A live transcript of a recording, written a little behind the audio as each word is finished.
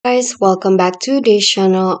Guys, welcome back to this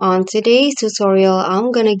channel. On today's tutorial,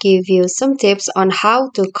 I'm gonna give you some tips on how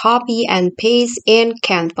to copy and paste in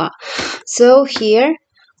Canva. So here,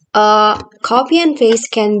 copy and paste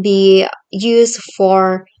can be used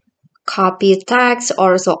for copy text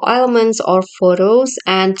or so elements or photos.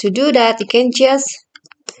 And to do that, you can just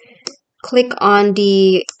click on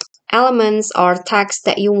the elements or text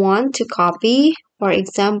that you want to copy. For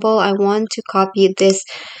example, I want to copy this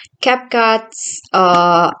CapCut's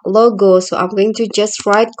logo. So I'm going to just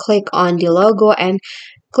right click on the logo and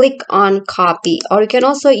click on copy. Or you can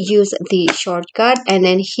also use the shortcut and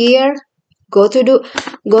then here go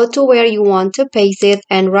to where you want to paste it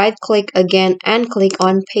and right click again and click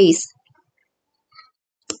on paste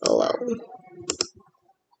below.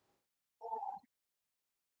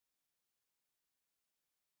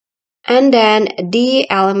 And then the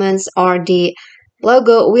elements or the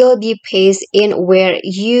logo will be pasted in where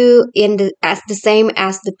you in the as the same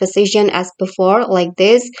as the position as before, like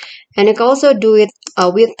this. And you can also do it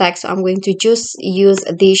with text. So I'm going to just use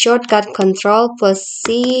the shortcut Control plus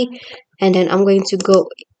C, and then I'm going to go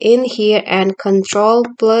in here and Control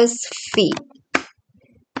plus V.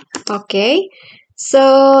 Okay,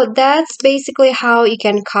 so that's basically how you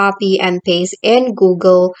can copy and paste in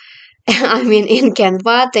Google. I mean in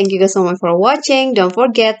Canva. Thank you guys so much for watching. Don't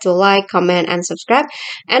forget to like, comment, and subscribe.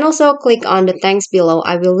 And also click on the thanks below.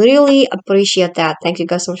 I will really appreciate that. Thank you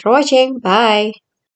guys so much for watching. Bye.